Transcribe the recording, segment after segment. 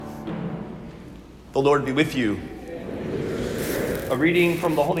The Lord be with you. A reading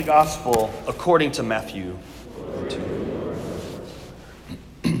from the Holy Gospel according to Matthew.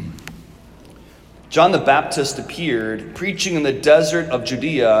 John the Baptist appeared, preaching in the desert of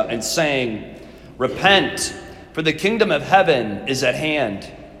Judea and saying, "Repent, for the kingdom of heaven is at hand."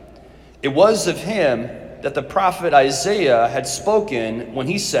 It was of him that the prophet Isaiah had spoken when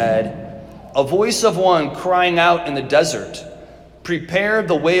he said, "A voice of one crying out in the desert, prepare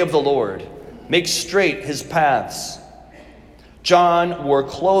the way of the Lord, make straight his paths." John wore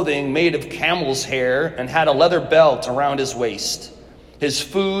clothing made of camel's hair and had a leather belt around his waist. His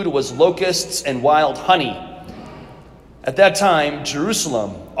food was locusts and wild honey. At that time,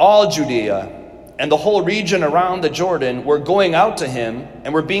 Jerusalem, all Judea, and the whole region around the Jordan were going out to him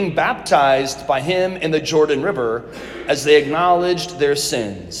and were being baptized by him in the Jordan River as they acknowledged their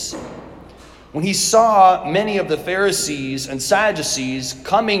sins. When he saw many of the Pharisees and Sadducees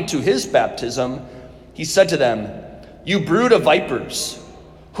coming to his baptism, he said to them, "You brood of vipers,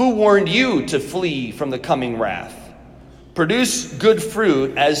 who warned you to flee from the coming wrath? Produce good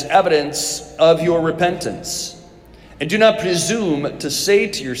fruit as evidence of your repentance. And do not presume to say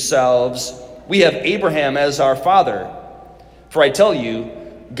to yourselves, 'We have Abraham as our father.' For I tell you,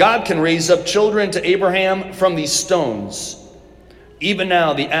 God can raise up children to Abraham from these stones. Even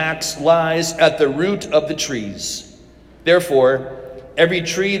now the axe lies at the root of the trees. Therefore, every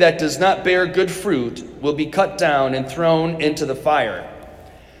tree that does not bear good fruit will be cut down and thrown into the fire.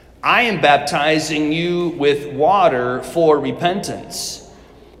 I am baptizing you with water for repentance,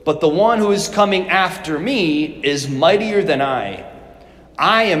 but the one who is coming after me is mightier than I.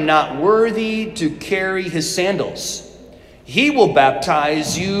 I am not worthy to carry his sandals. He will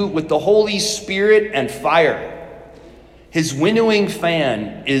baptize you with the Holy Spirit and fire. His winnowing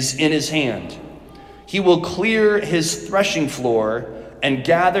fan is in his hand. He will clear his threshing floor and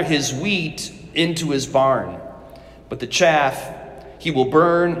gather his wheat into his barn, but the chaff he will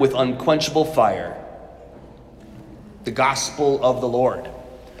burn with unquenchable fire." The Gospel of the Lord.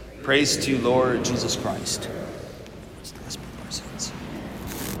 Praise to you, Lord Jesus Christ.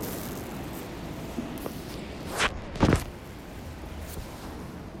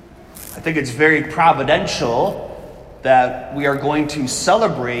 I think it's very providential that we are going to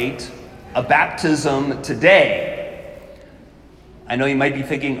celebrate a baptism today. I know you might be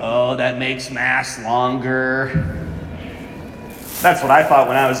thinking, "Oh, that makes Mass longer." That's what I thought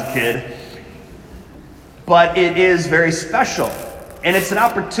when I was a kid. But it is very special. And it's an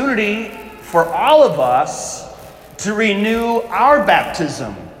opportunity for all of us to renew our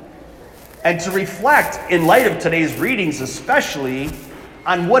baptism and to reflect, in light of today's readings especially,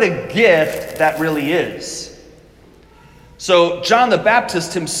 on what a gift that really is. So John the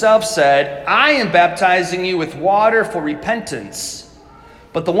Baptist himself said, "I am baptizing you with water for repentance,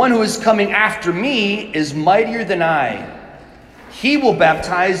 but the one who is coming after me is mightier than I. He will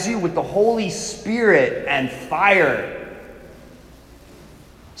baptize you with the Holy Spirit and fire."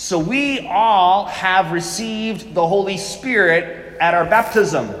 So we all have received the Holy Spirit at our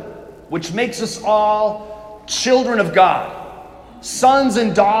baptism, which makes us all children of God, sons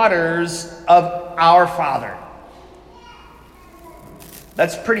and daughters of our Father.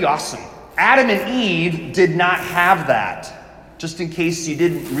 That's pretty awesome. Adam and Eve did not have that, just in case you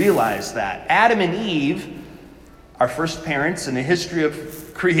didn't realize that. Adam and Eve, our first parents in the history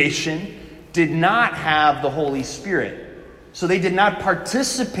of creation, did not have the Holy Spirit. So they did not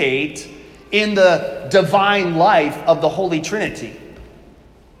participate in the divine life of the Holy Trinity.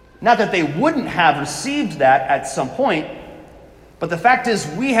 Not that they wouldn't have received that at some point, but the fact is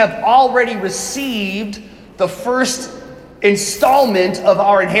we have already received the first installment of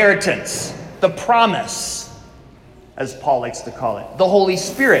our inheritance, the promise, as Paul likes to call it, the Holy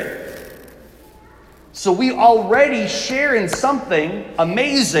Spirit. So we already share in something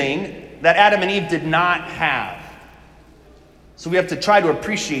amazing that Adam and Eve did not have. So we have to try to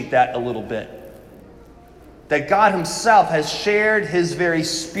appreciate that a little bit. That God himself has shared his very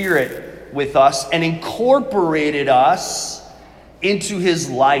Spirit with us and incorporated us into his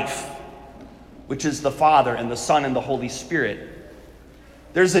life, which is the Father and the Son and the Holy Spirit.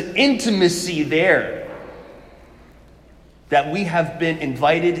 There's an intimacy there that we have been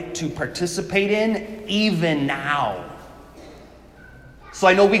invited to participate in even now. So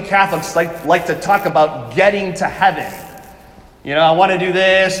I know we Catholics like to talk about getting to heaven. You know, I want to do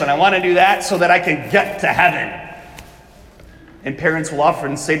this and I want to do that so that I can get to heaven. And parents will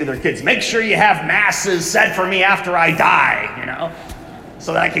often say to their kids, "Make sure you have masses said for me after I die,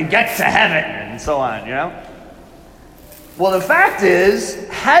 so that I can get to heaven," and so on, Well, the fact is,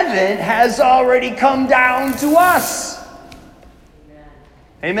 heaven has already come down to us.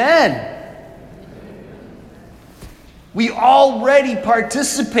 Amen. We already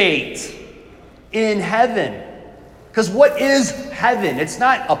participate in heaven. Because what is heaven? It's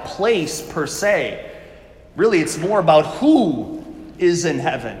not a place per se. Really, it's more about who is in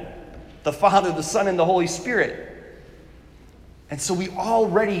heaven. The Father, the Son, and the Holy Spirit. And so we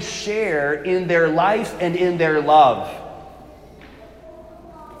already share in their life and in their love.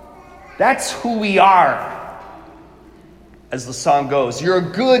 That's who we are. As the song goes, you're a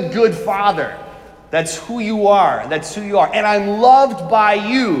good, good Father. That's who you are. That's who you are. And I'm loved by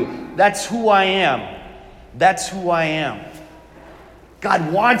you. That's who I am. That's who I am.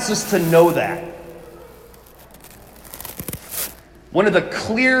 God wants us to know that. One of the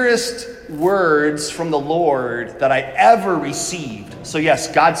clearest words from the Lord that I ever received. So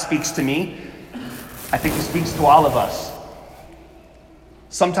yes, God speaks to me. I think he speaks to all of us.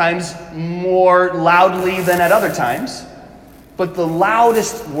 Sometimes more loudly than at other times. But the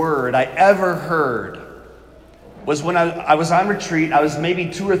loudest word I ever heard was when I was on retreat. I was maybe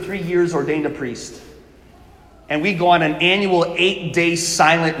 2 or 3 years ordained a priest. And we go on an annual 8-day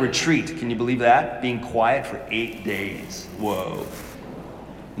silent retreat. Can you believe that? Being quiet for 8 days. Whoa.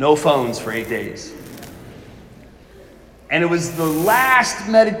 No phones for 8 days. And it was the last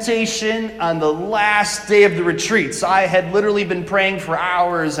meditation on the last day of the retreat. So I had literally been praying for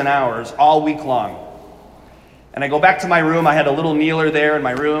hours and hours all week long. And I go back to my room. I had a little kneeler there in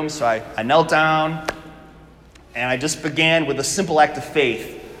my room. So I knelt down and I just began with a simple act of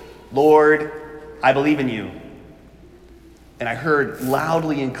faith. Lord, I believe in you. And I heard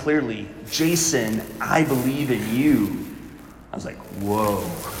loudly and clearly, Jason, I believe in you. I was like, whoa,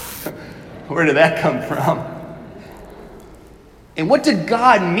 where did that come from? And what did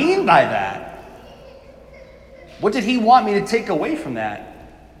God mean by that? What did he want me to take away from that?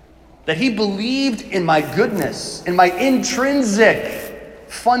 That he believed in my goodness, in my intrinsic,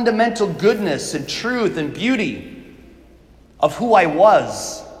 fundamental goodness and truth and beauty of who I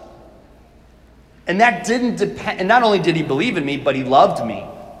was. And that didn't depend, and not only did he believe in me, but he loved me.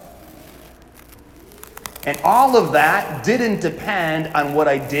 And all of that didn't depend on what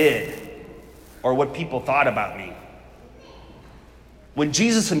I did or what people thought about me. When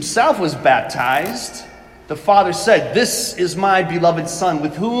Jesus himself was baptized, the Father said, "This is my beloved Son,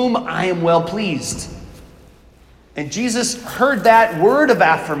 with whom I am well pleased." And Jesus heard that word of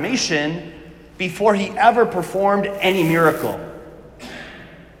affirmation before he ever performed any miracle.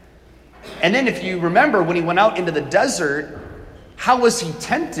 And then if you remember, when he went out into the desert, how was he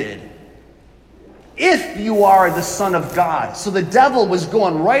tempted? If you are the Son of God. So the devil was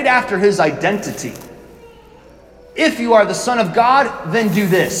going right after his identity. If you are the Son of God, then do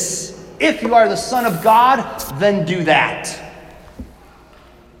this. If you are the Son of God, then do that.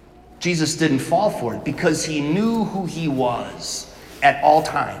 Jesus didn't fall for it because he knew who he was at all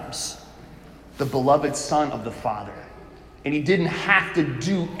times. The beloved Son of the Father. And he didn't have to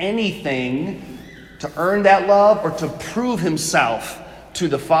do anything to earn that love or to prove himself to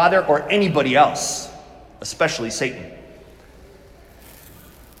the Father or anybody else, especially Satan.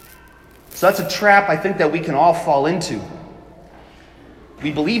 So that's a trap I think that we can all fall into.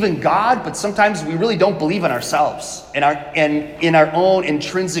 We believe in God, but sometimes we really don't believe in ourselves and in our own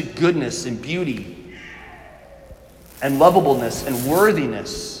intrinsic goodness and beauty and lovableness and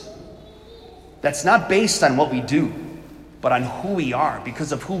worthiness. That's not based on what we do, but on who we are,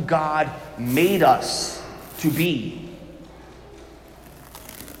 because of who God made us to be.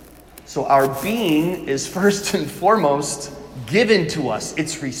 So our being is first and foremost given to us.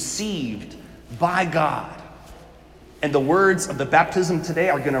 It's received by God. And the words of the baptism today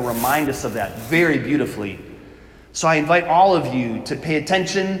are going to remind us of that very beautifully. So I invite all of you to pay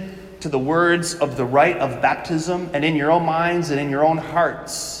attention to the words of the rite of baptism, and in your own minds and in your own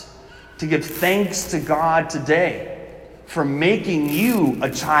hearts, to give thanks to God today for making you a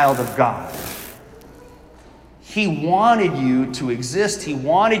child of God. He wanted you to exist. He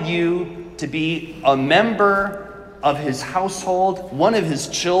wanted you to be a member of his household, one of his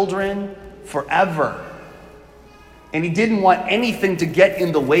children forever. And he didn't want anything to get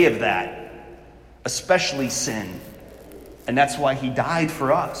in the way of that, especially sin. And that's why he died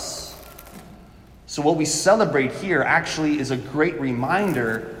for us. So what we celebrate here actually is a great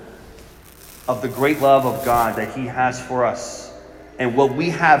reminder of the great love of God that he has for us and what we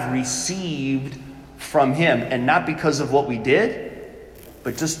have received from him. And not because of what we did,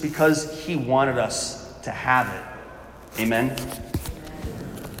 but just because he wanted us to have it. Amen.